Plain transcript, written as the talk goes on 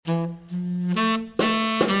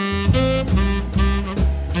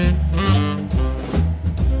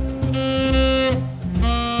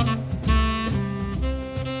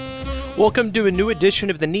Welcome to a new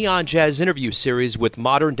edition of the Neon Jazz interview series with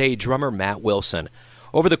modern-day drummer Matt Wilson.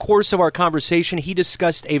 Over the course of our conversation, he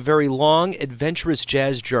discussed a very long, adventurous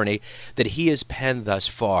jazz journey that he has penned thus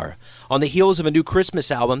far. On the heels of a new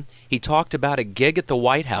Christmas album, he talked about a gig at the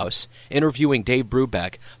White House, interviewing Dave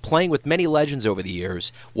Brubeck, playing with many legends over the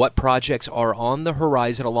years, what projects are on the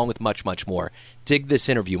horizon, along with much, much more. Dig this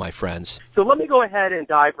interview, my friends. So let me go ahead and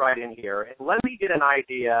dive right in here, and let me get an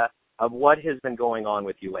idea of what has been going on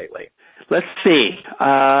with you lately. Let's see.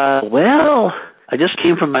 Well, I just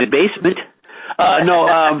came from my basement.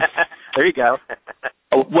 There you go.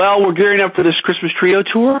 Well, we're gearing up for this Christmas Trio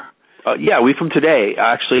tour. Yeah, we from today,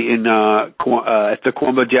 actually, in at the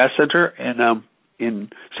Cuomo Jazz Center in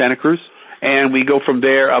Santa Cruz. And we go from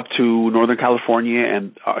there up to Northern California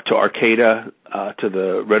and to Arcata, to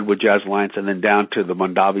the Redwood Jazz Alliance, and then down to the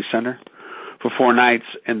Mondavi Center for 4 nights,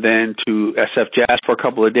 and then to SF Jazz for a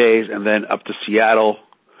couple of days, and then up to Seattle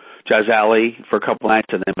Jazz Alley for a couple of nights,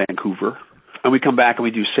 and then Vancouver. And we come back and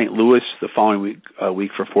we do St. Louis the following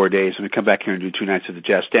week for 4 days, and we come back here and do 2 nights at the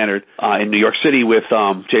Jazz Standard in New York City with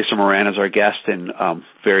Jason Moran as our guest, and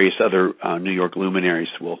various other New York luminaries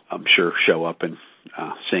will, I'm sure, show up and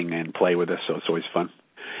sing and play with us, so it's always fun.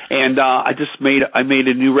 And I made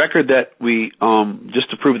a new record that we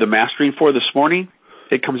just approved the mastering for this morning.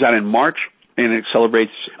 It comes out in March, and it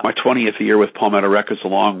celebrates my 20th year with Palmetto Records,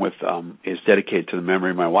 along with is dedicated to the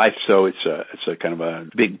memory of my wife. So it's a kind of a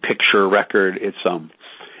big picture record.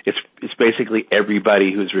 It's basically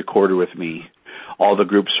everybody who's recorded with me, all the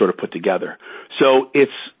groups sort of put together. So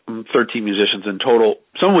it's 13 musicians in total,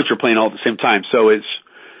 some of which are playing all at the same time. So it's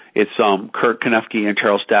Kurt Konefke and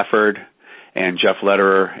Terrell Stafford and Jeff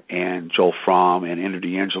Lederer and Joel Fromm and Ender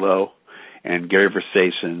D'Angelo and Gary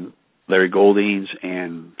Versace and Larry Goldings,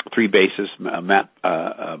 and 3 bassists,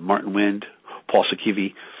 Martin Wind, Paul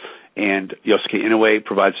Sakivi, and Yosuke Inoue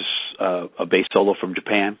provides us a bass solo from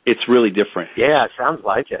Japan. It's really different. Yeah, it sounds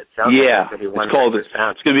like it. Like it's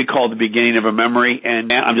going to be called The Beginning of a Memory,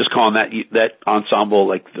 and I'm just calling that ensemble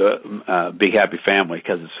like the Big Happy Family,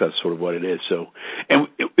 because that's sort of what it is. So, and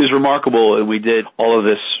it was remarkable, and we did all of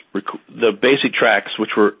this, the basic tracks,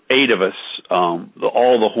 which were 8 of us,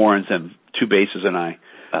 all the horns and 2 basses and I.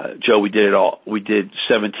 Joe, we did it all. We did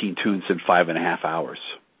 17 tunes in 5.5 hours.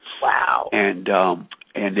 Wow. And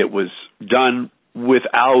it was done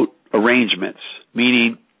without arrangements,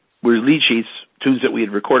 meaning we're lead sheets, tunes that we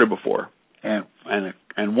had recorded before, and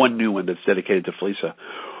 1 new one that's dedicated to Felisa.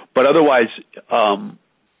 But otherwise,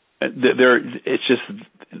 it's just,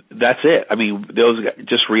 that's it. I mean, those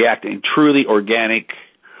just react in truly organic,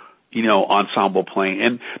 ensemble playing.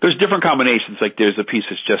 And there's different combinations. Like there's a piece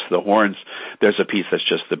that's just the horns. There's a piece that's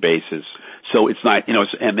just the basses. So it's not,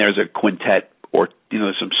 and there's a quintet or,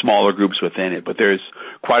 there's some smaller groups within it, but there's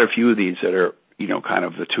quite a few of these that are, kind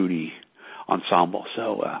of the Tootie ensemble.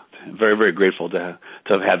 So, I'm very, very grateful to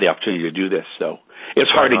have had the opportunity to do this. So it's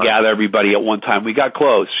hard to gather everybody at one time. We got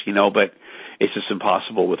close, but it's just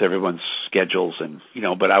impossible with everyone's schedules, and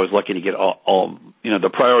but I was lucky to get all the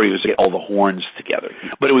priority was to get all the horns together.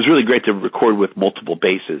 But it was really great to record with multiple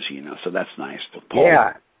basses, so that's nice. Paul,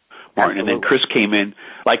 yeah, Martin, and then Chris came in,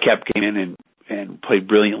 Lightcap came in and played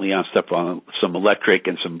brilliantly on stuff on some electric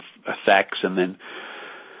and some effects, and then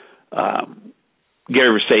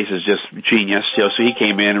Gary Versace is just genius, so he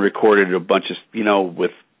came in and recorded a bunch of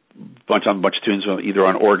with a bunch of tunes either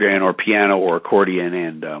on organ or piano or accordion,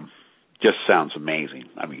 and just sounds amazing.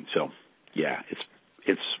 I mean, so yeah,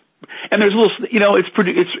 it's and there's a little,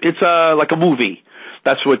 it's like a movie.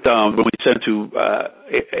 That's what when we sent to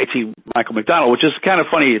A.T. Michael McDonald, which is kind of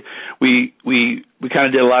funny. We kind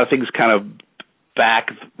of did a lot of things kind of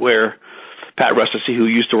back where Pat Rusty, who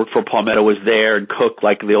used to work for Palmetto, was there and cooked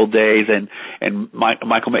like the old days, and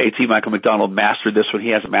A.T. Michael McDonald mastered this one.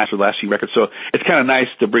 He hasn't mastered the last few records, so it's kind of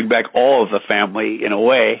nice to bring back all of the family in a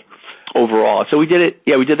way. Overall, so we did it.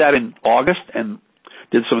 Yeah, we did that in August and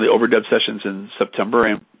did some of the overdub sessions in September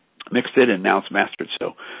and mixed it, and now it's mastered.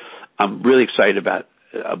 So I'm really excited about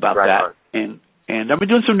right that. On. And I've been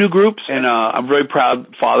doing some new groups, and I'm very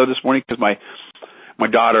proud father this morning because my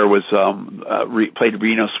daughter was played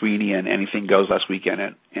Reno Sweeney and Anything Goes last weekend,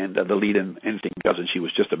 and the lead in Anything Goes, and she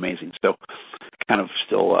was just amazing. So kind of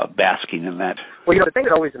still basking in that. Well, the thing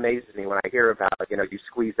that always amazes me when I hear about, you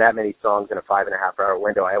squeeze that many songs in a 5.5-hour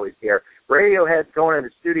window, I always hear Radiohead's going in the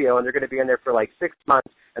studio and they're going to be in there for like 6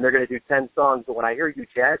 months and they're going to do 10 songs. But when I hear you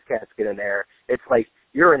jazz cats get in there, it's like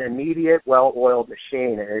you're an immediate, well-oiled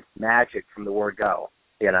machine, and it's magic from the word go,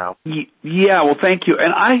 Yeah, well, thank you.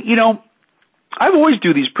 And I've always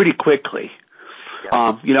do these pretty quickly.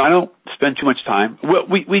 I don't spend too much time.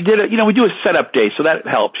 We did it. We do a setup day, so that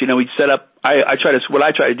helps. We set up. What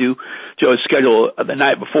I try to do, Joe, is schedule the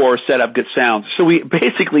night before, set up, get sounds. So we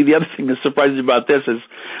basically, the other thing that's surprising about this is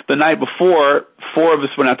the night before, 4 of us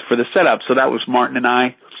went out for the setup. So that was Martin and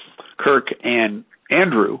I, Kirk and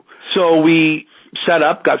Andrew. So we set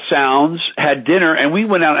up, got sounds, had dinner, and we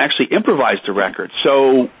went out and actually improvised the record.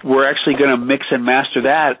 So we're actually going to mix and master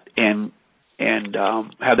that and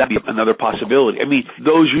have that be another possibility. I mean,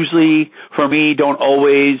 those usually, for me, don't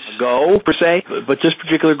always go, per se, but this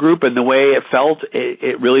particular group and the way it felt,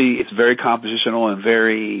 it's very compositional and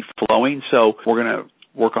very flowing, so we're going to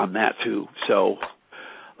work on that, too. So,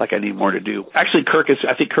 I need more to do. Actually,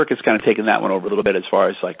 I think Kirk has kind of taken that one over a little bit as far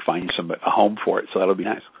as, finding a home for it, so that'll be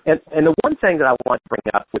nice. And the one thing that I want to bring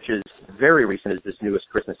up, which is very recent, is this newest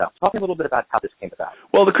Christmas album. Talk a little bit about how this came about.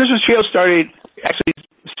 Well, the Christmas Trio started, actually,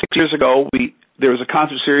 6 years ago. There was a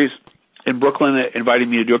concert series in Brooklyn that invited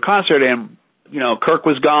me to do a concert, and, Kirk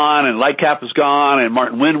was gone, and Lightcap was gone, and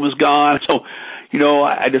Martin Wynn was gone. So,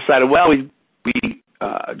 I decided, well,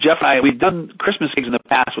 Jeff and I, we'd done Christmas gigs in the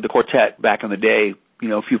past with the quartet back in the day,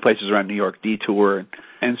 a few places around New York, Detour.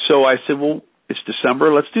 And so I said, well, it's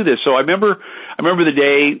December, let's do this. So I remember the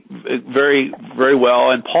day very, very well,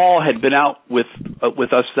 and Paul had been out with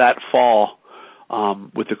us that fall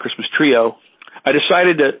with the Christmas Trio. I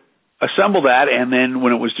decided to assemble that, and then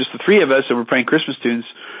when it was just the 3 of us and we're playing Christmas tunes,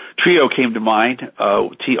 Trio came to mind,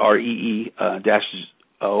 TREE-O,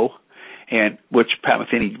 and which Pat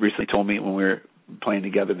Metheny recently told me when we were playing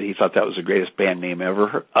together that he thought that was the greatest band name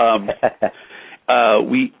ever.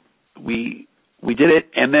 We did it,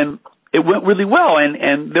 and then it went really well,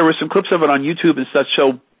 and there were some clips of it on YouTube and such.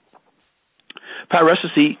 So Pat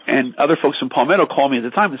Residency and other folks from Palmetto called me at the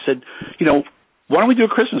time and said, why don't we do a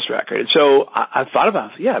Christmas record? And so I thought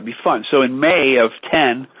about it. Yeah, it'd be fun. So in May of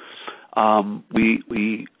 10,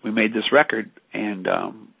 we made this record, and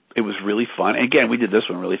it was really fun. And again, we did this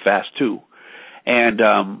one really fast too. And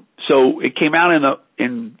so it came out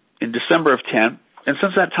in December of 10, and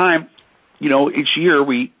since that time, each year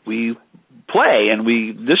we play, and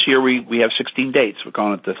this year we have 16 dates. We're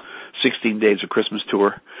calling it the 16 Days of Christmas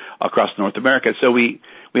Tour across North America. So we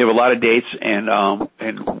have a lot of dates, and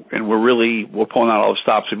we're pulling out all the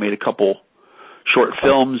stops. We made a couple short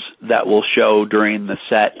films that we'll show during the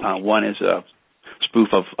set. One is a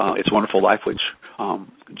spoof of It's a Wonderful Life, which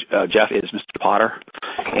Jeff is Mr. Potter.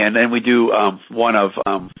 And then we do one of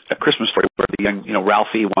A Christmas Story, where the young,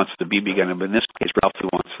 Ralphie wants the BB gun, but in this case, Ralphie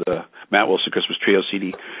wants the Matt Wilson Christmas Trio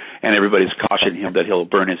CD, and everybody's cautioning him that he'll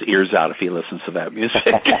burn his ears out if he listens to that music.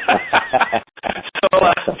 So,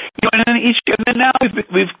 and then now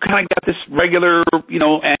we've kind of got this regular,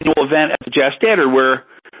 annual event at the Jazz Theater where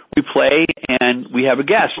we play and we have a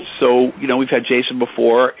guest. So, we've had Jason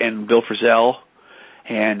before and Bill Frisell.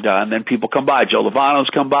 And then people come by. Joe Lovano's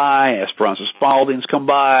come by, Esperanza Spalding's come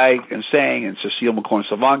by and sang, and Cecile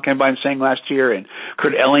McLaurin-Salvant came by and sang last year, and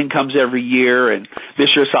Kurt Elling comes every year, and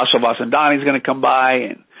this year Sasha Vasandani's going to come by,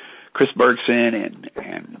 and Chris Bergson and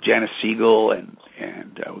Janice Siegel and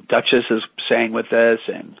Duchess has sang with us,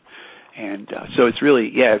 and so it's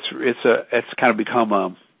really it's kind of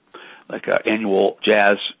become like an annual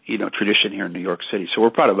jazz tradition here in New York City. So we're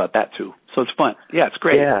proud about that too. So it's fun. Yeah, it's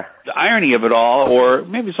great. Yeah. The irony of it all, or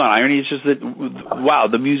maybe it's not irony, it's just that, wow,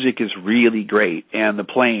 the music is really great, and the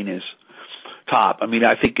playing is top. I mean,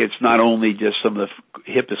 I think it's not only just some of the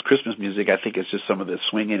hippest Christmas music, I think it's just some of the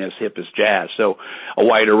swingingest, hippest jazz. So a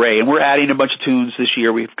wide array. And we're adding a bunch of tunes this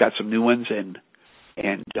year. We've got some new ones, and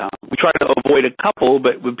we try to avoid a couple,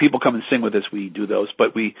 but when people come and sing with us, we do those.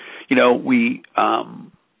 But we've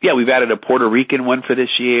added a Puerto Rican one for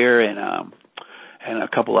this year, and a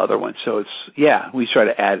couple other ones. So we try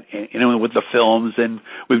to add, with the films, and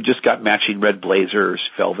we've just got matching red blazers,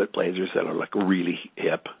 velvet blazers that are like really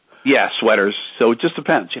hip. Yeah, sweaters. So it just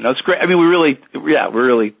depends. It's great. I mean, we're really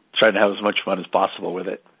trying to have as much fun as possible with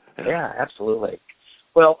it. Yeah, absolutely.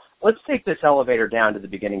 Well, let's take this elevator down to the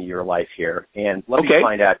beginning of your life here, and let me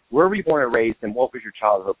find out, where were you born and raised, and what was your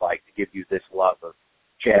childhood like to give you this love of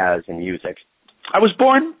jazz and music? I was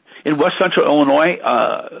born in West Central Illinois.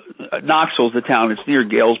 Knoxville's the town. It's near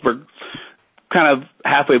Galesburg, kind of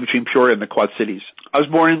halfway between Peoria and the Quad Cities. I was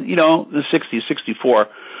born in, the 60s, 64.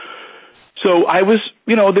 So I was,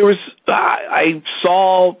 I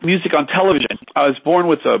saw music on television. I was born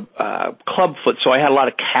with a club foot, so I had a lot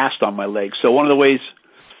of cast on my legs. So one of the ways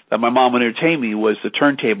that my mom would entertain me was the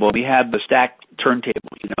turntable. We had the stacked turntable,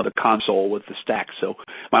 the console with the stack. So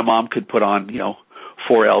my mom could put on,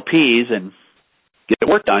 4 LPs and get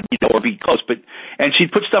work done, or be close. And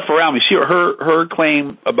she'd put stuff around me. Her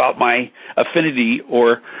claim about my affinity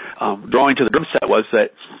or drawing to the drum set was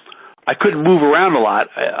that I couldn't move around a lot.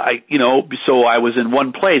 So I was in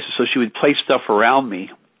one place. So she would place stuff around me,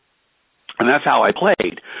 and that's how I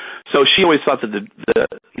played. So she always thought that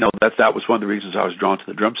that was one of the reasons I was drawn to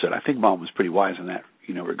the drum set. I think Mom was pretty wise in that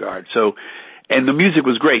regard. So, and the music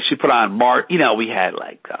was great. She put on we had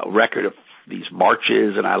like a record of these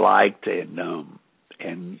marches, and I liked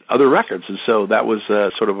and other records, and so that was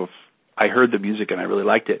I heard the music and I really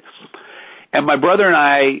liked it. And my brother and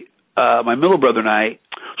I, my middle brother and I,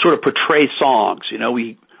 sort of portray songs.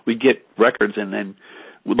 We get records and then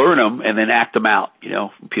we learn them and then act them out.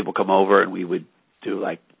 People come over and we would do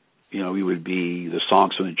we would be the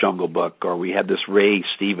songs from the Jungle Book, or we had this Ray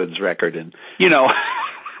Stevens record, and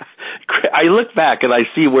I look back and I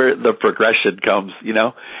see where the progression comes,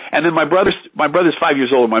 And then my brother's 5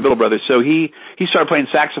 years older, my middle brother, so he started playing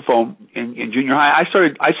saxophone in junior high.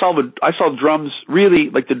 I saw drums, really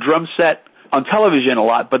like the drum set on television a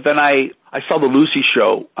lot, but then I saw the Lucy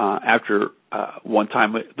Show after one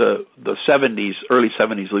time, the early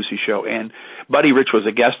 70s Lucy Show, and Buddy Rich was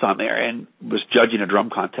a guest on there and was judging a drum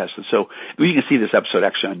contest. And so you can see this episode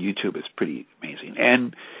actually on YouTube. It's pretty amazing.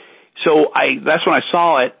 And so that's when I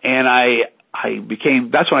saw it, and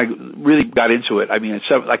that's when I really got into it. I mean, it's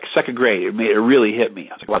like second grade. It really hit me.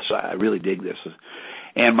 I was like, wow, I really dig this.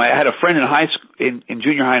 And I had a friend in high school, in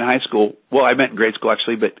junior high and high school. Well, I met in grade school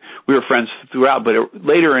actually, but we were friends throughout. But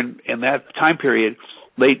later in that time period,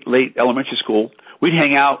 late elementary school, we'd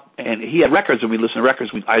hang out, and he had records, and we'd listen to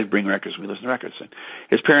records. I'd bring records, and we'd listen to records. And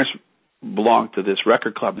his parents belonged to this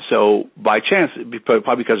record club. So by chance,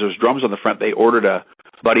 probably because there was drums on the front, they ordered a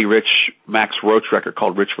Buddy Rich, Max Roach record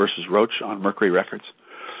called Rich versus Roach on Mercury Records,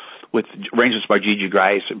 with arrangements by Gigi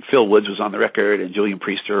Grice, and Phil Woods was on the record, and Julian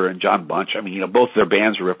Priester and John Bunch. I mean, both their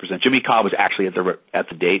bands were represented. Jimmy Cobb was actually at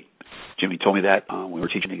the date. Jimmy told me that we were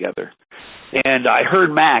teaching together. And I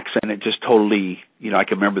heard Max, and it just totally, I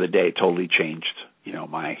can remember the day, it totally changed,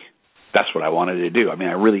 that's what I wanted to do. I mean,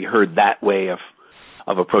 I really heard that way of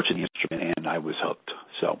approaching the instrument, and I was hooked.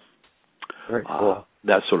 So very cool.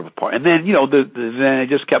 That's sort of a part. And then, then it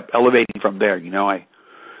just kept elevating from there. I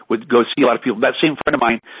would go see a lot of people. That same friend of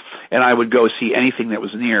mine and I would go see anything that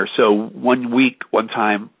was near. So one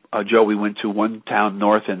time, Joe, we went to one town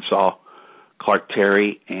north and saw Clark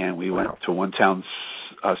Terry, and we went to one town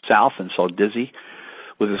south and saw Dizzy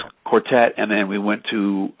with his quartet, and then we went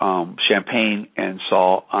to Champaign and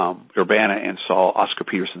saw Urbana and saw Oscar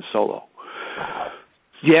Peterson solo.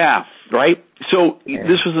 Yeah, right? So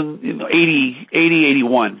this was in 80,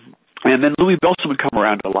 81. And then Louis Bellson would come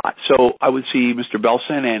around a lot. So I would see Mr.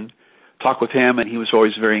 Bellson and talk with him, and he was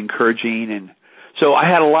always very encouraging. And so I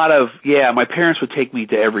had a lot of, my parents would take me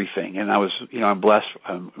to everything. And I was,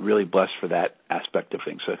 I'm really blessed for that aspect of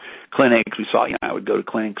things. So clinics, we saw, I would go to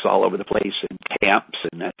clinics all over the place, and camps,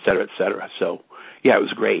 and et cetera, et cetera. So, it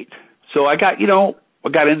was great. So I got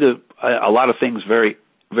into a lot of things very,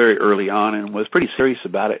 very early on, and was pretty serious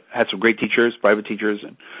about it. I had some great teachers, private teachers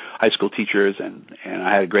and high school teachers, and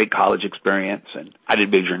I had a great college experience, and I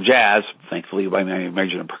did major in jazz, thankfully. I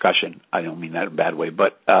majored in percussion. I don't mean that in a bad way,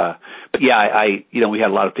 but we had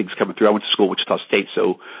a lot of things coming through. I went to school at Wichita State,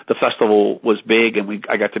 so the festival was big, and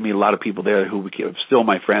I got to meet a lot of people there who became still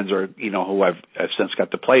my friends, or, who I've since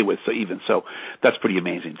got to play with. So that's pretty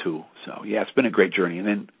amazing too. So it's been a great journey. And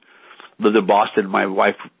then lived in Boston. My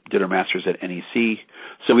wife did her master's at NEC.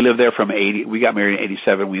 So we lived there from we got married in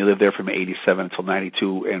 87. We lived there from 87 until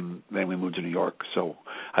 92, and then we moved to New York. So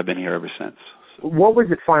I've been here ever since. What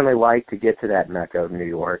was it finally like to get to that Mecca of New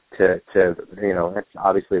York, to that's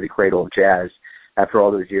obviously the cradle of jazz after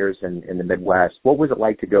all those years in the Midwest? What was it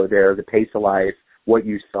like to go there, the pace of life, what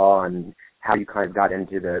you saw, and how you kind of got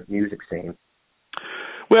into the music scene?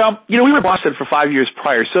 Well, we were in Boston for 5 years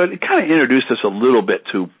prior, so it kind of introduced us a little bit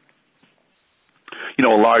to, a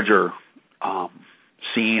larger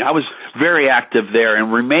scene. I was very active there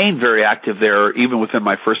and remained very active there even within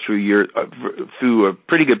my first few years, through a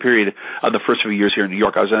pretty good period of the first few years here in New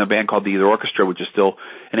York. I was in a band called the Either Orchestra, which is still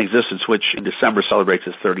in existence, which in December celebrates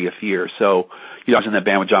its 30th year. So, I was in that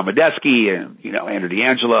band with John Medeski and, Andrew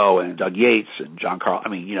D'Angelo and Doug Yates and John Carl.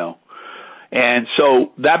 And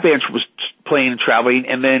so that band was playing and traveling,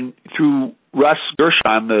 and then through Russ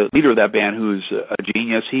Gershon, the leader of that band, who's a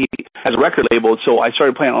genius, he has a record label, so I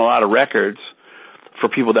started playing a lot of records for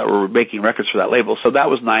people that were making records for that label. So that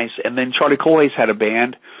was nice. And then Charlie Coley's had a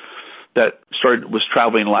band that was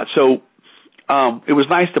traveling a lot. So it was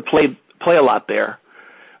nice to play a lot there.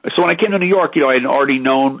 So when I came to New York, I had already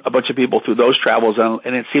known a bunch of people through those travels,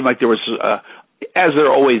 and it seemed like there was as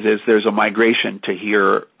there always is, there's a migration to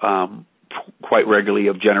here quite regularly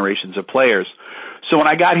of generations of players. So when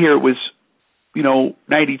I got here, it was,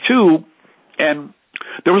 92, and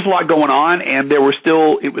there was a lot going on, and there was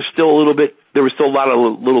still a lot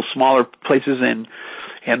of little smaller places, and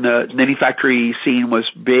the Nitty Factory scene was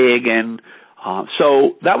big, and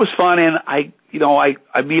so that was fun. And I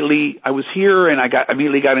was here, and I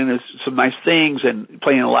immediately got into some nice things, and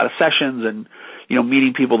playing a lot of sessions, and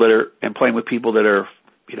meeting people and playing with people that are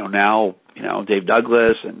now Dave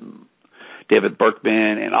Douglas and David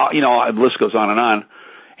Berkman, and the list goes on,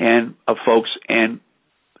 and of folks. And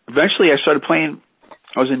eventually, I started playing.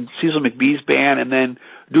 I was in Cecil McBee's band, and then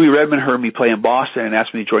Dewey Redman heard me play in Boston and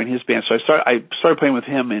asked me to join his band. So I started playing with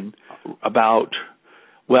him in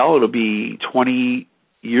it'll be 20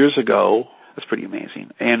 years ago. That's pretty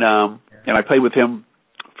amazing. And I played with him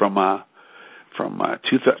from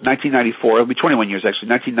 1994. It'll be 21 years actually.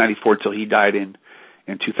 1994 till he died in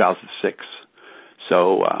 2006.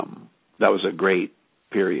 So that was a great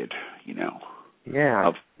period,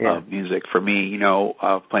 of music for me.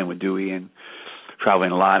 Of playing with Dewey and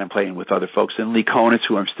traveling a lot and playing with other folks, and Lee Konitz,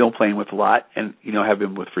 who I'm still playing with a lot, and have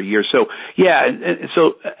been with for years. So yeah,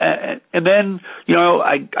 and then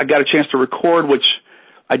I got a chance to record, which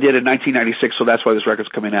I did in 1996. So that's why this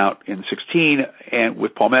record's coming out in 16, and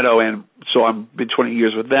with Palmetto, and so I've been 20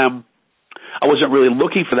 years with them. I wasn't really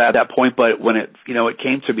looking for that at that point, but when it it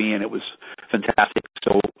came to me, and it was fantastic.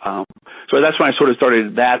 So that's when I sort of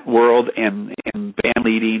started that world and band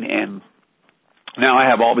leading, and now I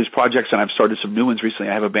have all these projects, and I've started some new ones recently.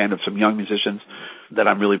 I have a band of some young musicians that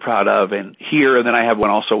I'm really proud of, and then I have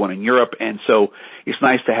one in Europe, and so it's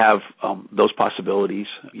nice to have those possibilities.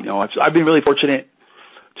 I've been really fortunate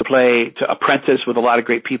to apprentice with a lot of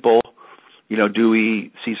great people.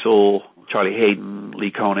 Dewey, Cecil, Charlie Hayden,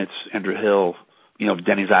 Lee Konitz, Andrew Hill,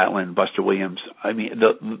 Denny Zeitlin, Buster Williams. I mean,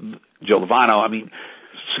 Joe Lovano. I mean,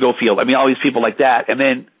 Schofield. I mean, all these people like that, and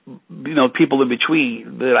then people in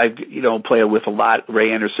between that I play with a lot: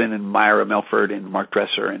 Ray Anderson and Myra Melford and Mark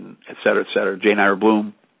Dresser and et cetera, Jane Ira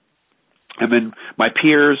Bloom, and then my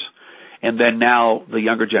peers, and then now the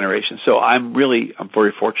younger generation. So I'm very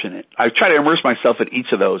fortunate. I try to immerse myself in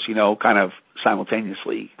each of those, kind of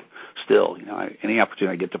simultaneously. Still, any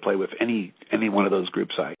opportunity I get to play with any one of those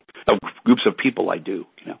groups of people I do,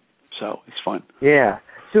 so it's fun. Yeah.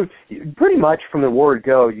 So pretty much from the word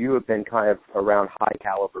go, you have been kind of around high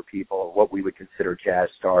caliber people, what we would consider jazz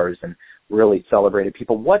stars, and really celebrated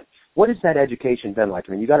people. What has that education been like?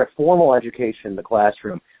 I mean, you got a formal education in the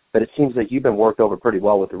classroom, but it seems like you've been worked over pretty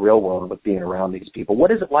well with the real world, with being around these people.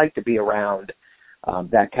 What is it like to be around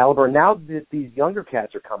that caliber? Now that these younger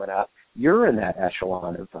cats are coming up, you're in that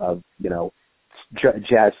echelon of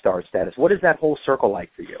jazz star status. What is that whole circle like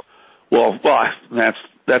for you? Well,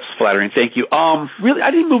 that's flattering. Thank you. Really,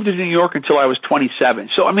 I didn't move to New York until I was 27.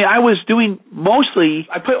 So, I mean, I was doing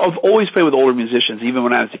I've always played with older musicians, even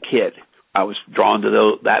when I was a kid. I was drawn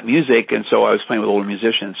to that music, and so I was playing with older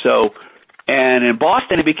musicians. So, and in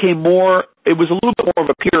Boston, it was a little bit more of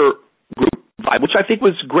a peer group vibe, which I think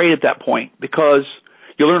was great at that point, because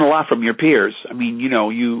you learn a lot from your peers. I mean,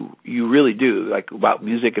 you really do, like, about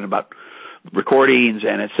music and about recordings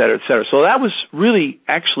and et cetera, et cetera. So that was really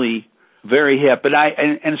actually very hip, and I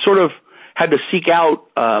sort of had to seek out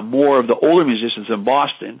more of the older musicians in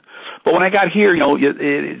Boston. But when I got here,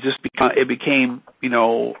 it became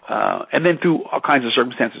and then through all kinds of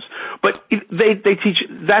circumstances. But they teach.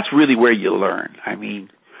 That's really where you learn. I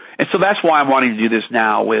mean, and so that's why I'm wanting to do this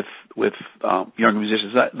now with younger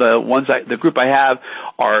musicians. The group I have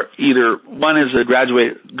are either one is a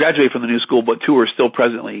graduate from the new school, but two are still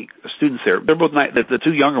presently students there. They're both the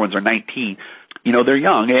two younger ones are 19. They're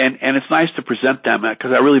young, and it's nice to present them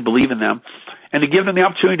because I really believe in them, and to give them the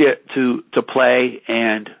opportunity to play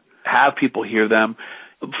and have people hear them.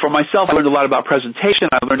 For myself, I learned a lot about presentation.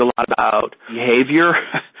 I learned a lot about behavior.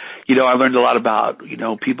 I learned a lot about,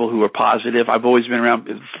 people who are positive. I've always been around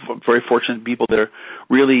very fortunate people that are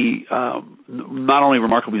really not only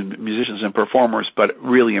remarkable musicians and performers, but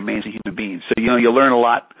really amazing human beings. So, you learn a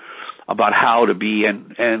lot about how to be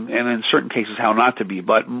and in certain cases how not to be,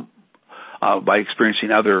 but by experiencing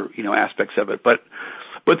other, aspects of it. But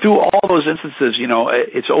through all those instances,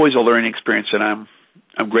 it's always a learning experience, and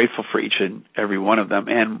I'm grateful for each and every one of them.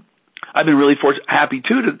 And I've been really happy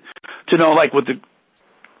too to know, like with the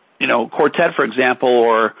quartet, for example,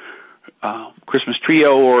 or Christmas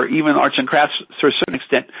Trio, or even Arts and Crafts to a certain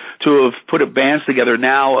extent, to have put bands together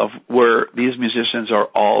now of where these musicians are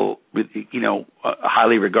all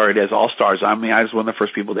highly regarded as all stars. I mean, I was one of the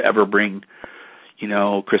first people to ever bring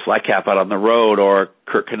Chris Lightcap out on the road, or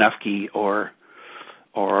Kurt Konefke, or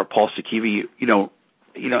or Paul Sikivi,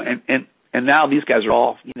 and now these guys are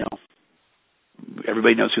all,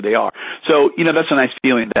 everybody knows who they are. So, that's a nice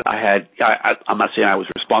feeling that I had. I'm not saying I was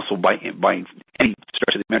responsible by any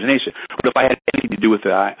stretch of the imagination, but if I had anything to do with it,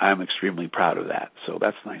 I'm extremely proud of that. So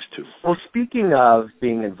that's nice too. Well, speaking of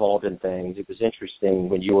being involved in things, it was interesting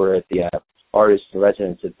when you were at the Artist in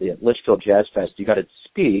Residence at the Litchfield Jazz Fest. You got to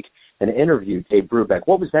speak and interview Dave Brubeck.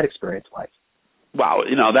 What was that experience like? Wow,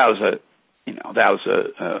 that was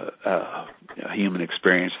a human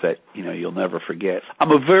experience that you'll never forget.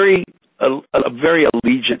 I'm a very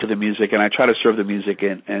allegiant to the music, and I try to serve the music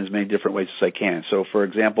in as many different ways as I can. So, for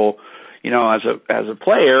example, as a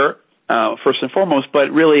player, first and foremost,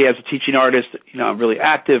 but really as a teaching artist, I'm really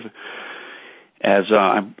active. As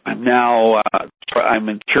I'm now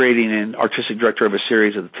curating and artistic director of a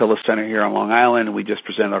series at the Tillis Center here on Long Island, and we just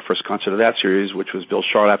presented our first concert of that series, which was Bill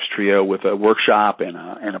Charlap's trio with a workshop and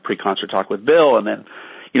a pre-concert talk with Bill, and then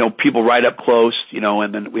people right up close,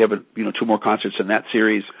 and then we have 2 more concerts in that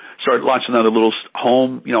series. Started launching another little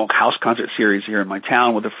home, house concert series here in my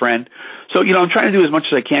town with a friend. So, I'm trying to do as much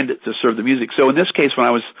as I can to serve the music. So in this case, when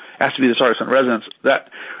I was asked to be this artist in residence, that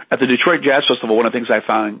at the Detroit Jazz Festival, one of the things I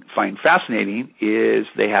find fascinating is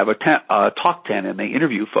they have a talk tent and they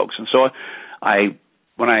interview folks. And so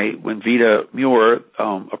when Vita Muir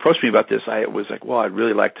approached me about this, I was like, well, I'd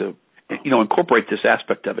really like to incorporate this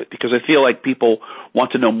aspect of it, because I feel like people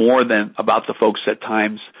want to know more about the folks at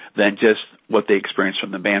times than just what they experience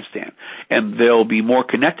from the bandstand. And they'll be more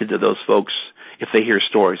connected to those folks if they hear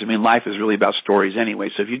stories. I mean, life is really about stories anyway.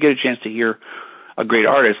 So if you get a chance to hear a great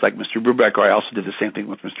artist like Mr. Brubeck, or I also did the same thing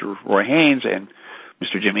with Mr. Roy Haynes and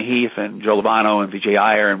Mr. Jimmy Heath and Joe Lovano and Vijay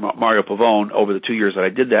Iyer and Mario Pavone over the 2 years that I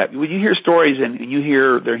did that, when you hear stories and you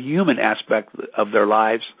hear their human aspect of their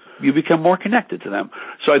lives, you become more connected to them.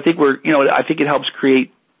 So I think I think it helps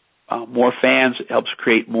create more fans. It helps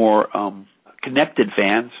create more connected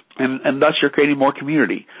fans, and thus you're creating more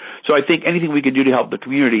community. So I think anything we can do to help the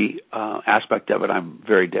community aspect of it, I'm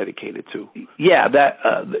very dedicated to. Yeah,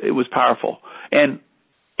 it was powerful, and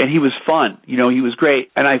he was fun. He was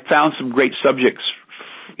great, and I found some great subjects.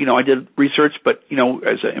 I did research, but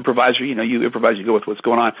as an improviser, you improvise, you go with what's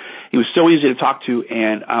going on. He was so easy to talk to,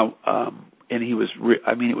 and he was,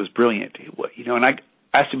 it was brilliant, and I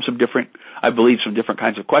asked him some different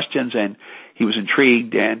kinds of questions, and he was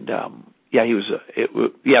intrigued, and, I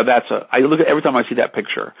look at, every time I see that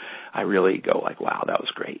picture, I really go like, wow, that was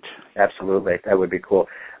great. Absolutely. That would be cool.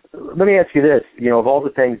 Let me ask you this, of all the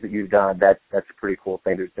things that you've done, that's a pretty cool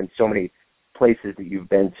thing. There's been so many places that you've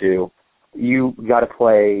been to. You got to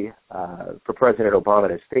play, for President Obama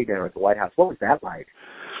at a state dinner at the White House. What was that like?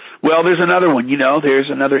 Well, there's another one, there's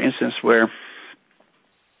another instance where,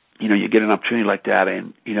 you get an opportunity like that,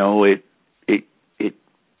 and, it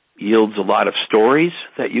yields a lot of stories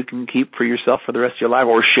that you can keep for yourself for the rest of your life,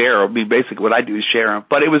 or share. I mean, basically what I do is share them.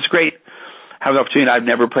 But it was great having the opportunity. I've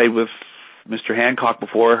never played with Mr. Hancock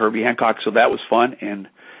before, Herbie Hancock, so that was fun, and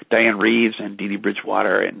Diane Reeves and Dee Dee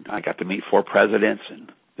Bridgewater, and I got to meet 4 presidents,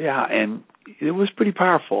 and it was pretty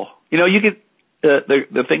powerful. You get,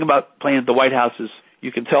 the thing about playing at the White House is,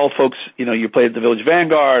 you can tell folks, you played at the Village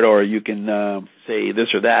Vanguard, or you can say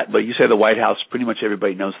this or that, but you say the White House, pretty much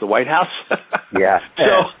everybody knows the White House. Yeah.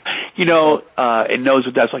 So, it knows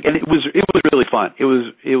what that's like, and it was really fun. It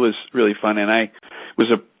was really fun, and it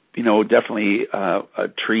was definitely a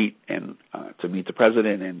treat, and to meet the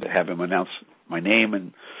president and to have him announce my name,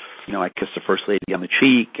 and I kissed the first lady on the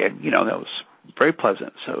cheek, and that was very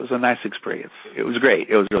pleasant. So it was a nice experience. It was great.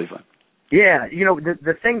 It was really fun. Yeah,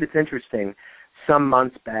 the thing that's interesting. Some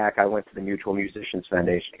months back, I went to the Mutual Musicians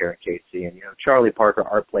Foundation here at KC, and, Charlie Parker,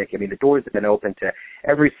 Art Blake, the doors have been open to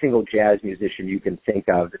every single jazz musician you can think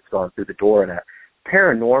of that's gone through the door, and a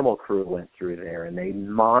paranormal crew went through there, and they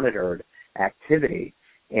monitored activity,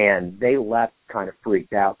 and they left kind of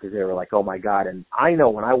freaked out because they were like, oh, my God. And I know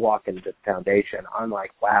when I walk into the foundation, I'm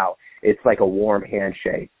like, wow, it's like a warm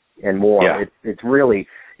handshake and more. Yeah. It's really,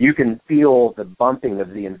 you can feel the bumping of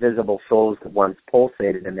the invisible souls that once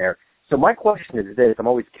pulsated in there. So my question is this, I'm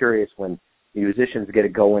always curious when musicians get to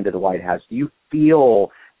go into the White House, do you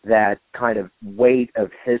feel that kind of weight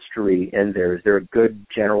of history in there? Is there a good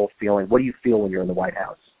general feeling? What do you feel when you're in the White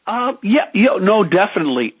House? No,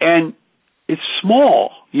 definitely. And it's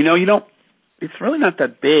small, it's really not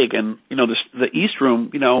that big. And, the East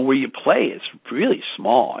Room, where you play is really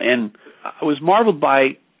small. And I was marveled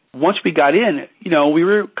by, once we got in, we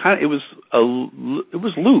were it was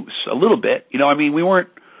loose a little bit. We weren't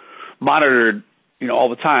monitored, all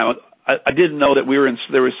the time. I didn't know that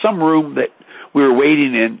there was some room that we were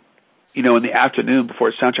waiting in, in the afternoon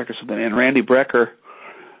before sound check or something, and Randy Brecker,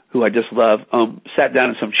 who I just love, sat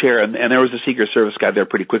down in some chair, and there was a Secret Service guy there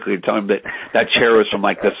pretty quickly to tell him that chair was from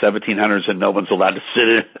like the 1700s and no one's allowed to sit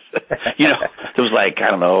in it. It was like,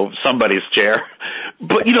 I don't know, somebody's chair.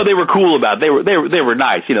 But, they were cool about it. They were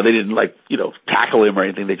nice. They didn't tackle him or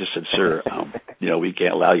anything. They just said, sir, we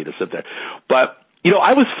can't allow you to sit there. But,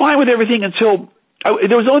 I was fine with everything until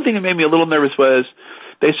there was the only thing that made me a little nervous was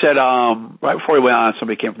they said, right before we went on,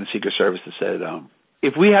 somebody came from the Secret Service and said,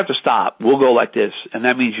 if we have to stop, we'll go like this, and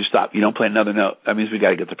that means you stop. You don't play another note. That means we got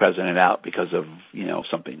to get the president out because of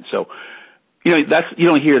something. So, you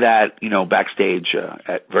don't hear that backstage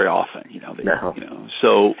very often. No.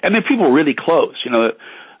 So, and then people were really close.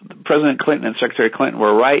 President Clinton and Secretary Clinton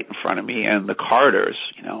were right in front of me, and the Carters,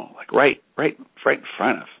 right in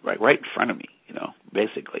front of me.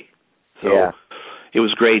 Basically. So yeah. It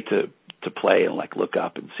was great to play and look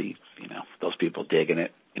up and see those people digging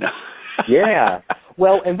it. Yeah.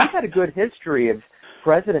 Well, and we've had a good history of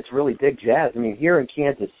presidents really dig jazz. I mean, here in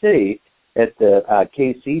Kansas City at the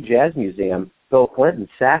KC Jazz Museum, Bill Clinton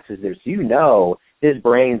sax is there, so his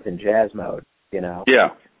brain's in jazz mode,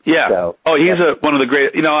 Yeah. So, he's one of the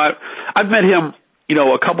great, I've met him,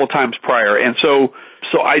 a couple times prior, and so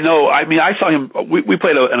I know, I saw him, we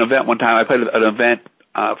played an event one time. I played an event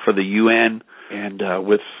for the UN and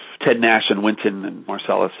with Ted Nash and Wynton and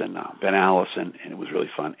Marcellus and Ben Alice, and it was really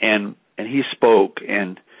fun. And he spoke,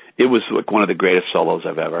 and it was one of the greatest solos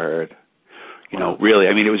I've ever heard. Really,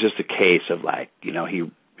 it was just a case of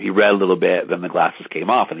he read a little bit, then the glasses came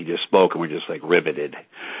off, and he just spoke, and we're just riveted.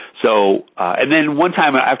 So, and then one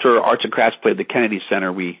time after Arts and Crafts played the Kennedy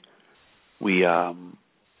Center, we hung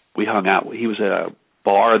out. He was at a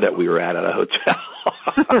bar that we were at a hotel.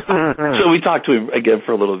 So we talked to him again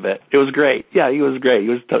for a little bit. It was great. Yeah, he was great. He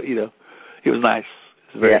was, he was nice.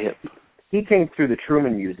 He was very hip. He came through the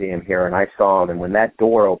Truman Museum here, and I saw him, and when that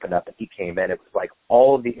door opened up and he came in, it was like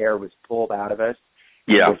all of the air was pulled out of us.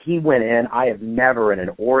 Yeah. When he went in, I have never, in an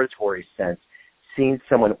oratory sense, seen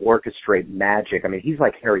someone orchestrate magic. He's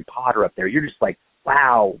like Harry Potter up there. You're just like,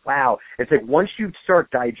 wow. It's like once you start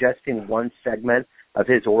digesting one segment of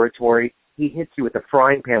his oratory, he hits you with a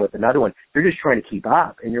frying pan with another one. You're just trying to keep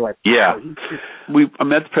up, and you're like, wow, yeah. I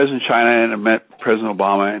met President China and I met President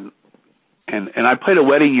Obama, and I played a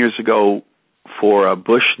wedding years ago for a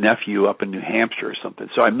Bush nephew up in New Hampshire or something.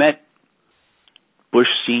 So I met Bush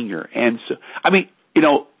Sr. And so,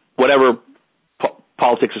 whatever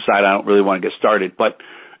politics aside, I don't really want to get started, but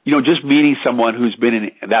just meeting someone who's been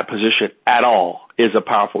in that position at all is a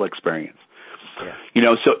powerful experience.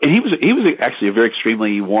 Yeah. So, and he was actually a very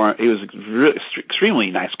extremely warm, he was a really extremely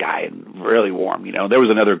nice guy and really warm, There was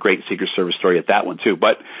another great Secret Service story at that one too,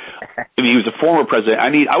 but he was a former president.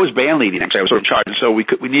 I was band leading, actually. I was sort of in charge, so we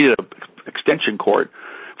needed an extension cord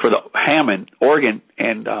for the Hammond organ,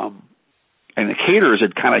 and the caterers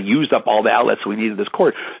had kind of used up all the outlets, so we needed this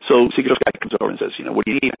cord. So Secret Service guy comes over and says, what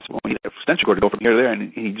do you need? I said, well, we need an extension cord to go from here to there,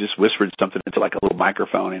 and he just whispered something into a little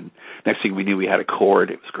microphone, and next thing we knew, we had a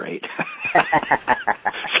cord. It was great.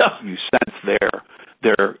 So you sense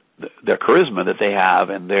their charisma that they have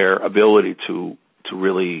and their ability to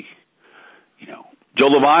really, Joe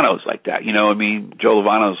Lovano's like that. Joe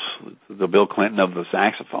Lovano's the Bill Clinton of the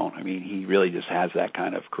saxophone. He really just has that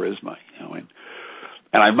kind of charisma,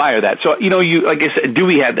 and I admire that. So, you, like I said,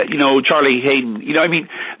 Dewey had that, Charlie Hayden,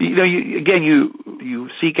 you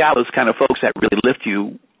seek out those kind of folks that really lift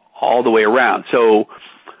you all the way around. So,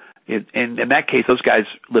 in that case, those guys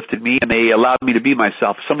lifted me, and they allowed me to be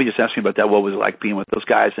myself. Somebody just asked me about that, what was it like being with those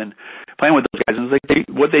guys and playing with those guys, and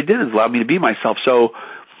what they did is allow me to be myself. So,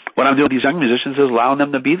 what I'm doing with these young musicians is allowing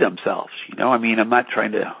them to be themselves. I'm not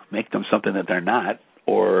trying to make them something that they're not,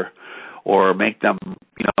 or make them,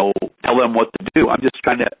 tell them what to do. I'm just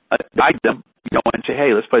trying to guide them, and say,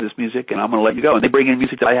 hey, let's play this music, and I'm going to let you go. And they bring in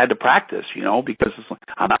music that I had to practice, because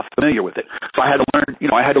I'm not familiar with it. So I had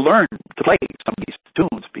to learn to play some of these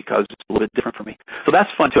tunes because it's a little bit different for me. So that's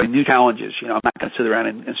fun too. New challenges. I'm not going to sit around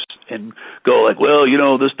and go like, well,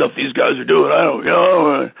 this stuff these guys are doing, I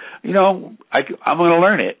don't, I'm going to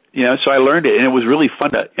learn it. So I learned it, and it was really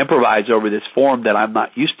fun to improvise over this form that I'm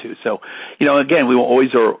not used to. So, again, we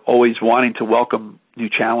are always wanting to welcome new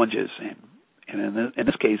challenges, and in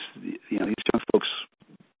this case, these young folks,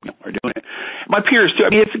 are doing it. My peers too.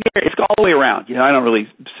 It's all the way around. I don't really,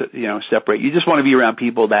 separate. You just want to be around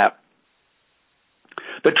people that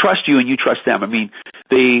trust you and you trust them.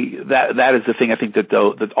 That is the thing I think that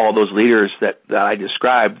all those leaders that I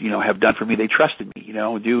described, have done for me. They trusted me.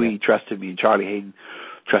 Dewey trusted me, Charlie Hayden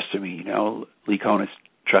trusted me, Lee Konitz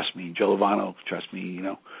trusted me, Joe Lovano trusted me,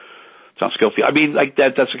 Tom Schofield.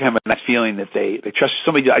 That's kind of a nice feeling that they trust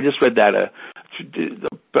somebody. I just read that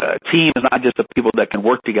team is not just the people that can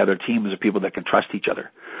work together. Team is the people that can trust each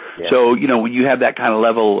other. Yeah. So, when you have that kind of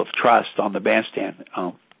level of trust on the bandstand,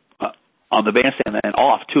 and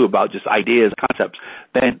off too about just ideas, concepts,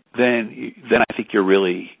 then I think you're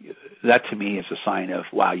really, that to me is a sign of,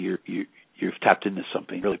 wow, you've tapped into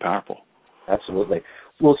something really powerful. Absolutely.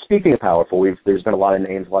 Well, speaking of powerful, there's been a lot of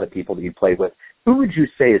names, a lot of people that you played with. Who would you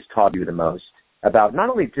say has taught you the most about not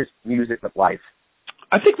only just music but life?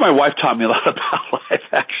 I think my wife taught me a lot about life,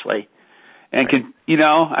 actually, and because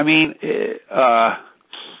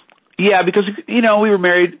we were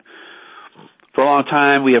married for a long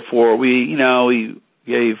time. We have four. We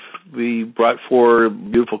brought 4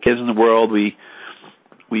 beautiful kids in the world. We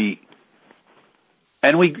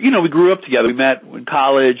grew up together. We met in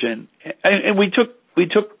college, and we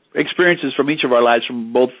took experiences from each of our lives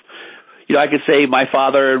from both. I could say my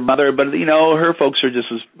father and mother, but her folks are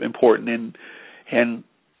just as important, and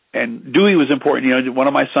Dewey was important. One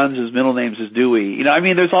of my sons, his middle name is Dewey.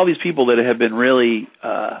 There's all these people that have been really,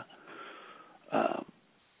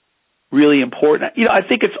 really important. I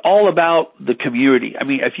think it's all about the community.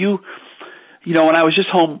 If you, when I was just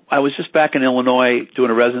home, I was just back in Illinois doing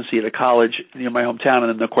a residency at a college near my hometown, and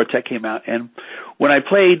then the quartet came out. And when I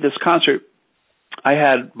played this concert, I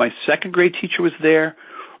had my 2nd grade teacher was there,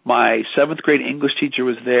 my 7th grade English teacher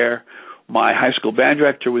was there, my high school band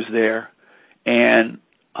director was there, and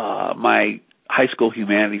my high school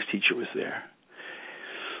humanities teacher was there.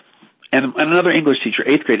 And another English teacher,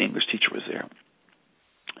 8th grade English teacher was there.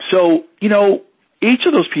 So, each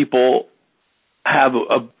of those people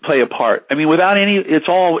play a part. Without any,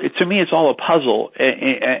 to me, it's all a puzzle,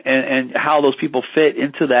 and how those people fit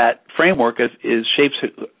into that framework is shapes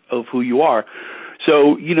of who you are.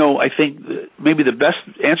 So, I think maybe the best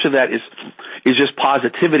answer to that is just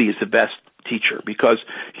positivity is the best teacher, because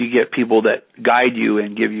if you get people that guide you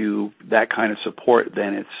and give you that kind of support,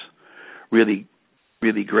 then it's really,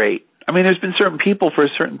 really great. There's been certain people for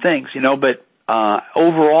certain things, but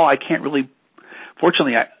overall, I can't really,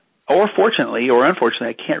 fortunately or unfortunately,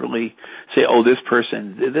 I can't really say, oh, this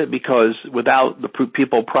person did it, because without the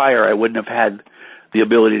people prior, I wouldn't have had the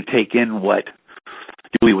ability to take in what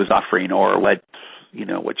Dewey was offering, or what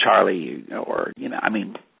Charlie, or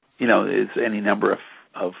is any number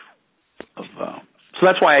of so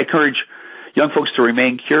that's why I encourage young folks to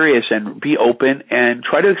remain curious and be open and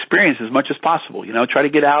try to experience as much as possible. Try to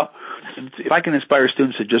get out. If I can inspire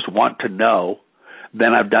students to just want to know,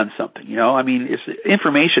 then I've done something.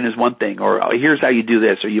 Information is one thing, or here's how you do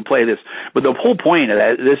this, or you play this. But the whole point of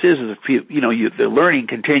that, the learning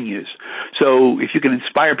continues. So if you can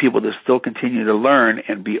inspire people to still continue to learn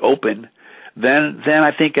and be open, then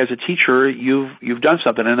I think as a teacher, you've done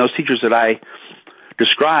something. And those teachers that I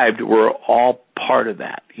described were all part of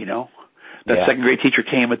that. That 2nd grade teacher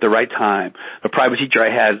came at the right time. The private teacher I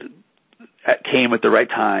had came at the right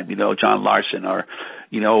time. John Larson, or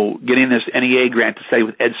getting this NEA grant to study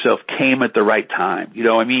with Ed Silf came at the right time.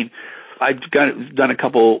 I've done a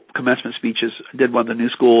couple commencement speeches. I did one at the New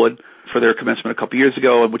School for their commencement a couple years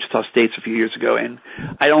ago, and Wichita State's a few years ago. And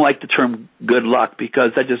I don't like the term good luck,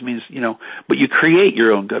 because that just means, but you create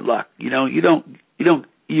your own good luck. You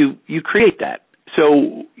create that.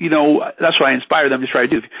 So, that's what I inspire them to try to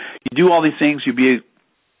do. You do all these things, you be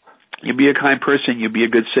a kind person, you be a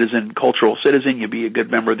good citizen, cultural citizen, you be a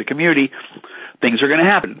good member of the community, things are going to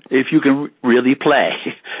happen if you can really play,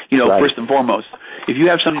 right. First and foremost. If you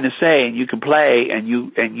have something to say and you can play and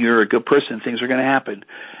you're a good person, things are going to happen.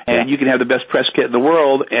 And you can have the best press kit in the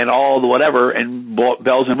world and all the whatever and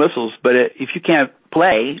bells and whistles, but if you can't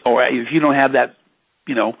play, or if you don't have that,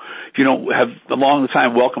 if you don't have a long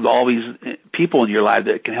time welcome to all these people in your life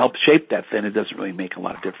that can help shape that, then it doesn't really make a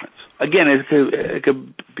lot of difference. Again, it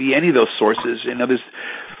could be any of those sources.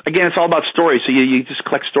 Again, it's all about stories. So you just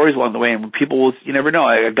collect stories along the way, and people you never know.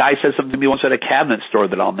 A guy said something to me once at a cabinet store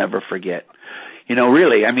that I'll never forget.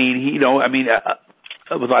 Really.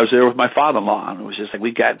 I was there with my father-in-law, and it was just like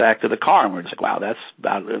we got back to the car, and we're just like, wow, that's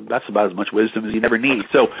about as much wisdom as you never need.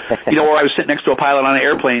 So, or I was sitting next to a pilot on an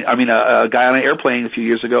airplane. A guy on an airplane a few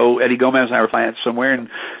years ago. Eddie Gomez and I were flying somewhere,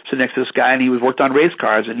 and sitting next to this guy, and he worked on race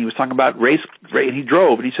cars, and he was talking about and he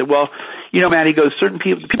drove, and he said, well, Matt, he goes, certain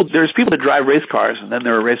people, there's people that drive race cars, and then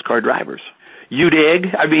there are race car drivers. You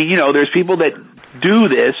dig? There's people that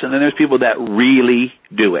do this, and then there's people that really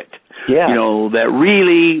do it. Yeah. That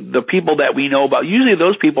really, the people that we know about, usually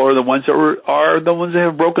those people are the ones that are the ones that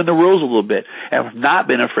have broken the rules a little bit and have not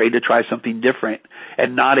been afraid to try something different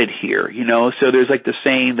and not adhere, So there's like the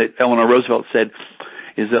saying that Eleanor Roosevelt said,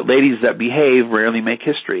 is that ladies that behave rarely make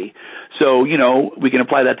history. So, we can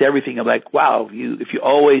apply that to everything. I'm like, wow, if you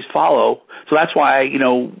always follow. So that's why,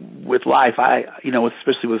 with life,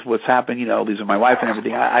 especially with what's happened, losing my wife and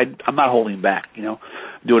everything, I'm not holding back,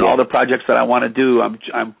 doing all the projects that I want to do.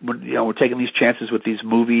 We're taking these chances with these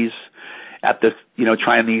movies at this,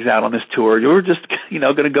 trying these out on this tour. We're just,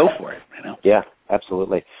 going to go for it, Yeah,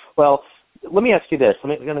 absolutely. Well, let me ask you this. I'm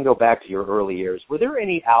going to go back to your early years. Were there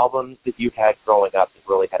any albums that you had growing up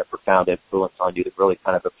that really had a profound influence on you that really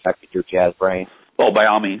kind of affected your jazz brain? Oh, by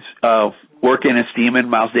all means. Working and Steamin',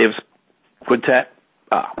 Miles Davis Quintet.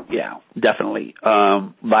 Yeah, definitely.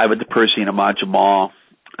 Live at the Percy and Ahmad Jamal.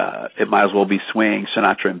 It Might As Well Be Swing,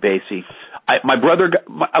 Sinatra and Basie. I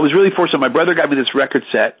was really fortunate. My brother got me this record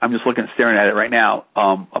set. I'm just staring at it right now,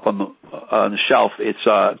 up on the shelf. It's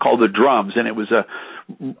called The Drums, and it was a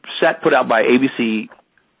set put out by ABC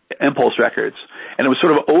Impulse Records, and it was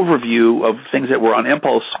sort of an overview of things that were on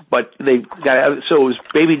Impulse. But so it was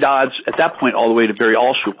Baby Dodds at that point all the way to Barry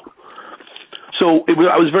Altschul. So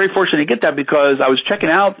I was very fortunate to get that because I was checking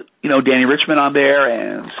out, Danny Richmond on there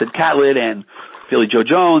and Sid Catlett and Philly Joe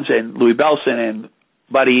Jones and Louis Bellson and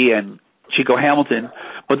Buddy and Chico Hamilton.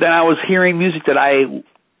 But then I was hearing music that I,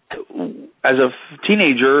 as a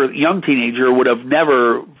young teenager, would have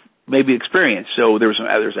never maybe experienced. So there's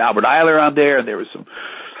Albert Ayler on there, and there was some,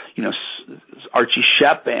 Archie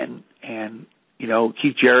Shepp and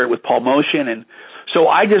Keith Jarrett with Paul Motion. And so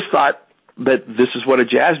I just thought that this is what a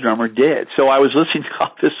jazz drummer did. So I was listening to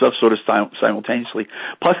all this stuff sort of simultaneously,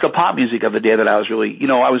 plus the pop music of the day that I was really,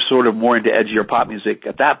 I was sort of more into edgier pop music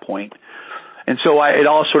at that point. And so it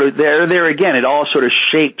all sort of, there again, it all sort of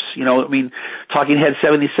shapes, Talking Head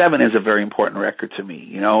 77 is a very important record to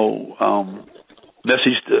me,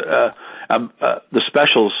 Message, the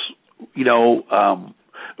Specials,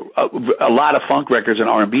 a lot of funk records and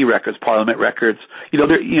R&B records, Parliament records,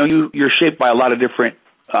 you're shaped by a lot of different,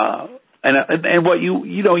 and what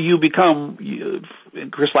you become,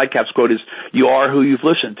 Chris Lightcap's quote is, you are who you've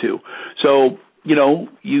listened to. So,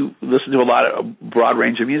 you listen to a lot of broad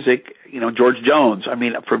range of music. George Jones,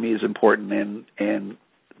 for me is important, and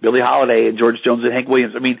Billie Holiday and George Jones and Hank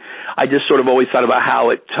Williams. I just sort of always thought about how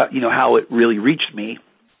it really reached me.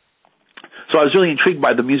 So I was really intrigued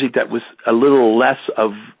by the music that was a little less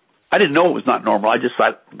of, I didn't know it was not normal. I just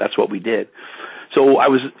thought that's what we did. So I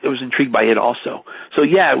was intrigued by it also. So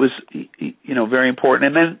yeah, it was, very important.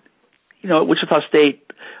 And then, at Wichita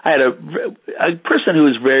State, I had a person who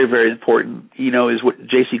was very, very important, is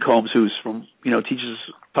J.C. Combs, who's from,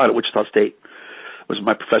 taught at Wichita State, was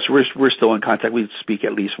my professor. We're still in contact. We speak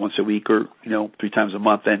at least once a week or, 3 times a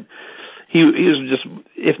month. And he was just,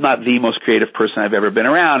 if not the most creative person I've ever been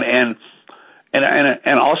around. And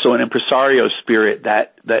also an impresario spirit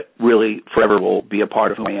that really forever will be a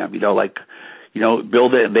part of who I am.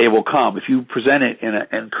 Build it and they will come. If you present it in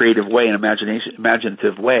a creative way, an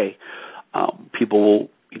imaginative way, people will,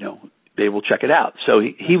 they will check it out. So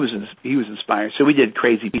he was inspiring. So we did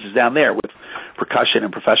crazy pieces down there with percussion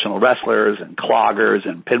and professional wrestlers and cloggers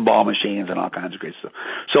and pinball machines and all kinds of great stuff.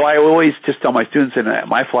 So I always just tell my students, and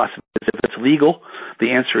my philosophy is, if it's legal,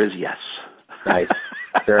 the answer is yes. Nice.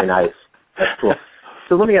 Very nice. That's cool.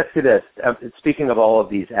 So let me ask you this. Speaking of all of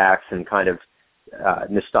these acts and kind of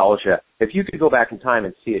nostalgia, if you could go back in time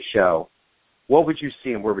and see a show, what would you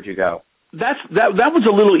see and where would you go? That was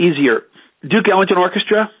a little easier. Duke Ellington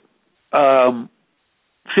Orchestra,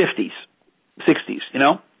 50s,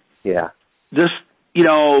 60s, Yeah. Just,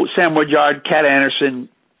 Sam Woodyard, Cat Anderson,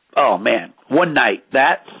 oh man, one night,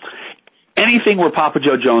 anything where Papa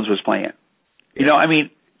Joe Jones was playing,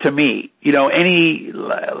 to me,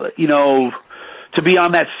 to be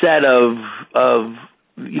on that set of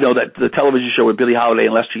that the television show with Billie Holiday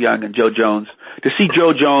and Lester Young and Joe Jones, to see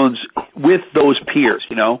Joe Jones with those peers,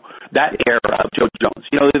 that era of Joe Jones.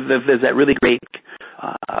 There's that really great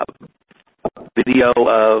video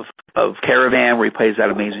of Caravan where he plays that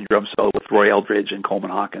amazing drum solo with Roy Eldridge and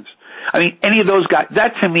Coleman Hawkins. Any of those guys,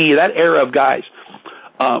 that to me, that era of guys,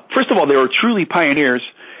 first of all, they were truly pioneers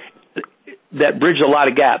that bridged a lot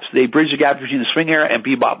of gaps. They bridged the gap between the swing era and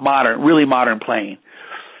bebop really modern playing.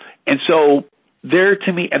 And so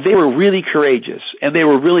to me, and they were really courageous, and they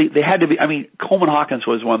had to be, Coleman Hawkins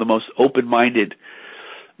was one of the most open-minded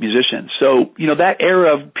musicians. So, that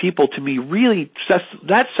era of people, to me, really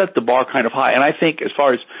set the bar kind of high. And I think as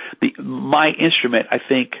far as my instrument, I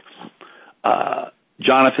think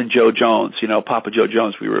Jonathan Joe Jones, Papa Joe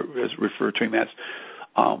Jones, we were referred to him as,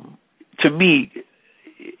 to me,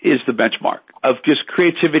 is the benchmark of just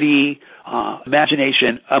creativity,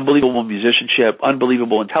 imagination, unbelievable musicianship,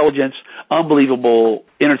 unbelievable intelligence, unbelievable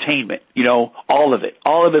entertainment, all of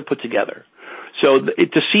it put together. So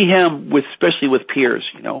to see him especially with peers,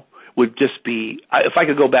 would just be, if I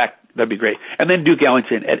could go back, that'd be great. And then Duke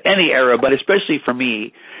Ellington at any era, but especially for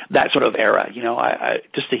me, that sort of era, I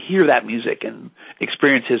just to hear that music and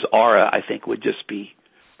experience his aura, I think would just be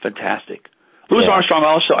fantastic. Louis Armstrong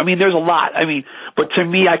also, there's a lot. But to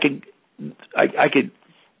me, I could,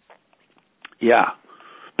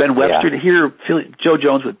 Ben Webster, to hear Joe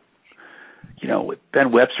Jones with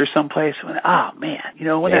Ben Webster someplace. Wouldn't that be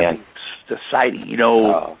exciting?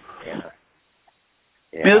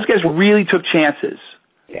 Those guys really took chances,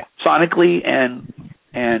 sonically and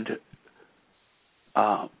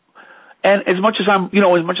as much as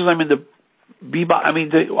I'm into bebop,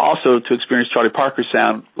 also to experience Charlie Parker's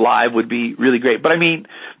sound live would be really great. But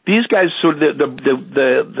these guys sort of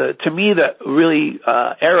the to me the really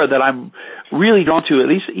era that I'm really drawn to, at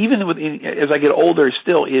least even as I get older,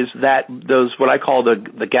 still is that those what I call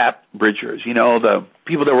the gap bridgers. The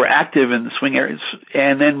people that were active in the swing areas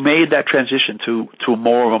and then made that transition to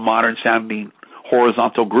more of a modern sounding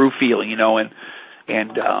horizontal groove feeling.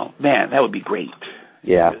 And man, that would be great.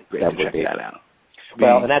 Yeah, great that to would check be. that out.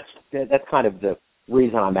 Well, and that's kind of the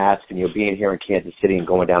reason I'm asking you, being here in Kansas City and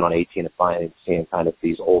going down on 18 and finding, seeing kind of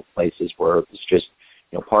these old places where it's just,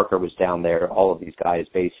 Parker was down there, all of these guys,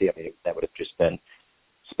 basically, that would have just been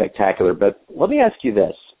spectacular. But let me ask you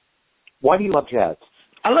this. Why do you love jazz?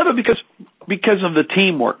 I love it because of the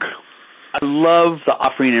teamwork. I love the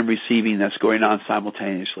offering and receiving that's going on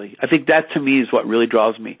simultaneously. I think that to me is what really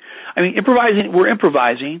draws me. We're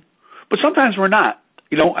improvising, but sometimes we're not.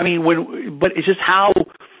 But it's just how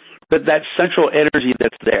that central energy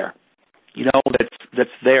that's there,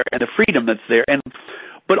 that's there, and the freedom that's there,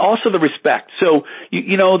 but also the respect. So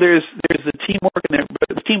there's the teamwork, and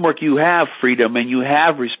the teamwork you have freedom, and you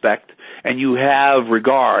have respect, and you have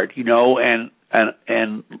regard, and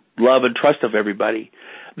love and trust of everybody.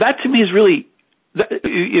 That to me is really,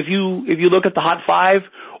 if you look at the Hot Five,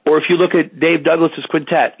 or if you look at Dave Douglas's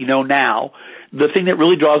quintet, now, the thing that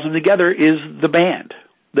really draws them together is the band,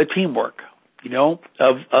 the teamwork,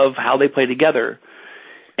 of how they play together.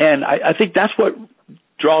 And I think that's what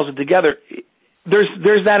draws it together.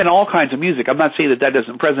 There's that in all kinds of music. I'm not saying that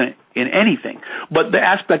isn't present in anything, but the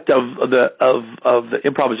aspect of the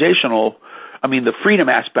improvisational, the freedom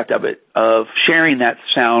aspect of it, of sharing that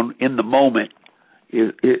sound in the moment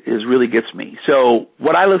is really gets me. So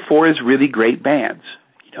what I look for is really great bands,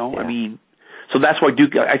 so that's why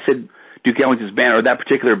I said Duke Ellington's band, or that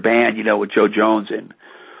particular band, with Joe Jones and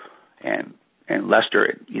Lester,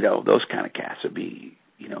 and those kind of cats would be,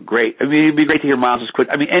 great. It'd be great to hear Miles' quick.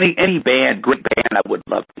 Any band, great band, I would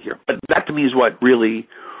love to hear. But that to me is what really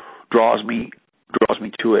draws me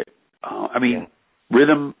to it.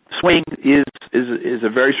 Rhythm, swing is a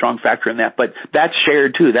very strong factor in that, but that's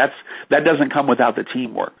shared too. That doesn't come without the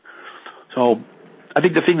teamwork. So I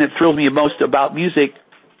think the thing that thrills me most about music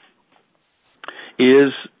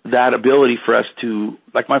is that ability for us to,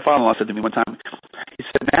 like my father-in-law said to me one time, he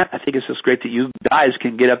said, Matt, I think it's just great that you guys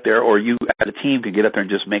can get up there, or you as a team can get up there and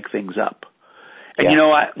just make things up. And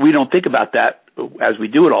we don't think about that as we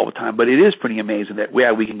do it all the time, but it is pretty amazing that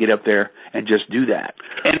we can get up there and just do that.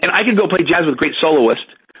 And I can go play jazz with great soloists,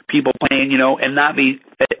 people playing, and not be,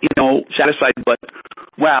 satisfied, but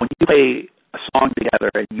wow, when you play a song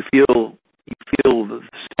together and you feel the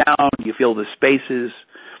sound, you feel the spaces,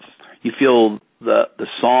 you feel the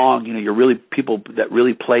song, you're really people that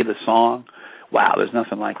really play the song. Wow, there's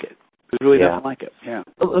nothing like it. There's really nothing like it. Yeah.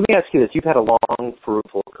 Let me ask you this. You've had a long,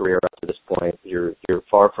 fruitful career up to this point. You're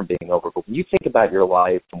far from being over. But when you think about your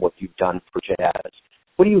life and what you've done for jazz,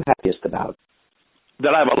 what are you happiest about?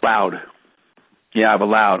 That I've allowed. Yeah, I've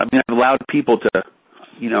allowed. I've allowed people to,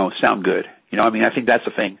 sound good. I think that's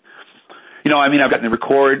the thing. I've gotten to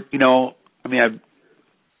record, I've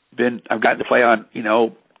gotten to play on,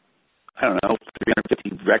 350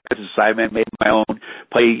 records as a sideman, made my own,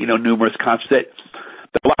 play, numerous concerts.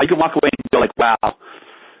 You can walk away and go like, wow.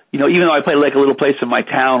 Even though I played like a little place in my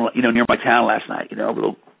town, near my town last night, a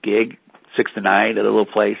little gig, 6 to 9 at a little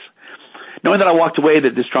place. Knowing that I walked away,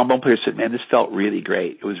 that this trombone player said, man, this felt really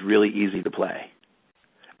great. It was really easy to play.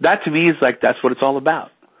 That to me is like, that's what it's all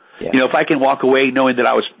about. Yeah. If I can walk away knowing that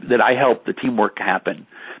I helped the teamwork happen,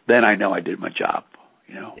 then I know I did my job.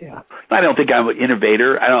 Yeah. I don't think I'm an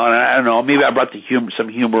innovator. I don't know. Maybe I brought some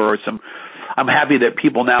humor or some. I'm happy that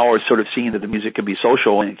people now are sort of seeing that the music can be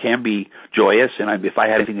social and it can be joyous. And if I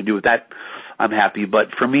had anything to do with that, I'm happy.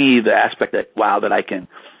 But for me, the aspect that I can,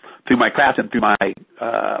 through my craft and through my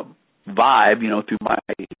vibe, through my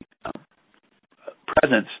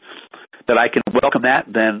presence, that I can welcome that,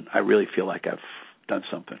 then I really feel like I've done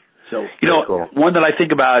something. So, cool. One that I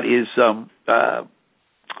think about is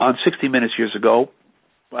on 60 Minutes years ago.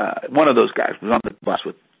 One of those guys was on the bus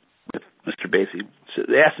with Mr. Basie. So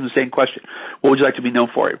they asked him the same question. What would you like to be known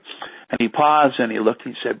for? And he paused and he looked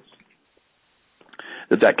and he said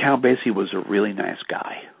that Count Basie was a really nice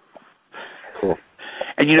guy. Cool.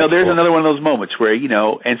 And, you know, there's another one of those moments where, you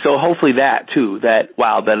know, and so hopefully that, too, that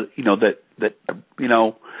was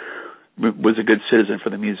a good citizen for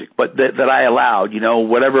the music, but that I allowed, you know,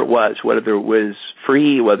 whatever it was, whether it was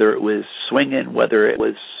free, whether it was swinging, whether it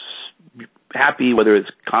was happy, whether it's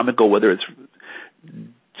comical, whether it's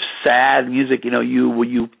sad music, you know,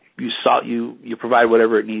 you provide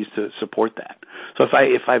whatever it needs to support that. So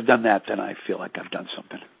if I've done that, then I feel like I've done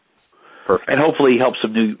something. Perfect. And hopefully help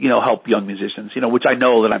some new, you know, help young musicians, you know, which I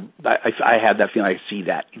know that I have that feeling. I see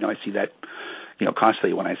that, you know,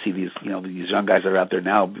 constantly when I see these, you know, these young guys that are out there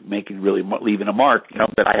now leaving a mark, you know,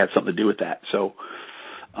 that I had something to do with that. So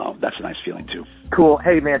that's a nice feeling too. Cool.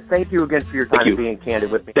 Hey, man, thank you again for your time and being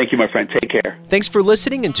candid with me. Thank you, my friend. Take care. Thanks for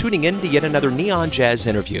listening and tuning in to yet another Neon Jazz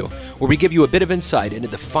interview, where we give you a bit of insight into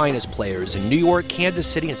the finest players in New York, Kansas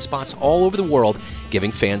City, and spots all over the world,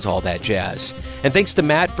 giving fans all that jazz. And thanks to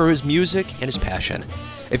Matt for his music and his passion.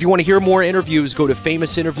 If you want to hear more interviews, go to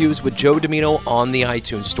Famous Interviews with Joe Dimino on the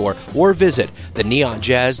iTunes Store, or visit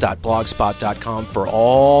theneonjazz.blogspot.com for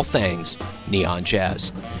all things Neon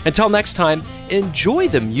Jazz. Until next time, enjoy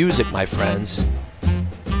the music, my friends.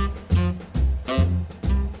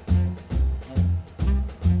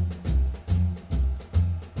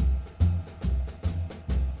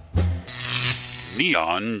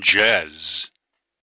 Neon Jazz.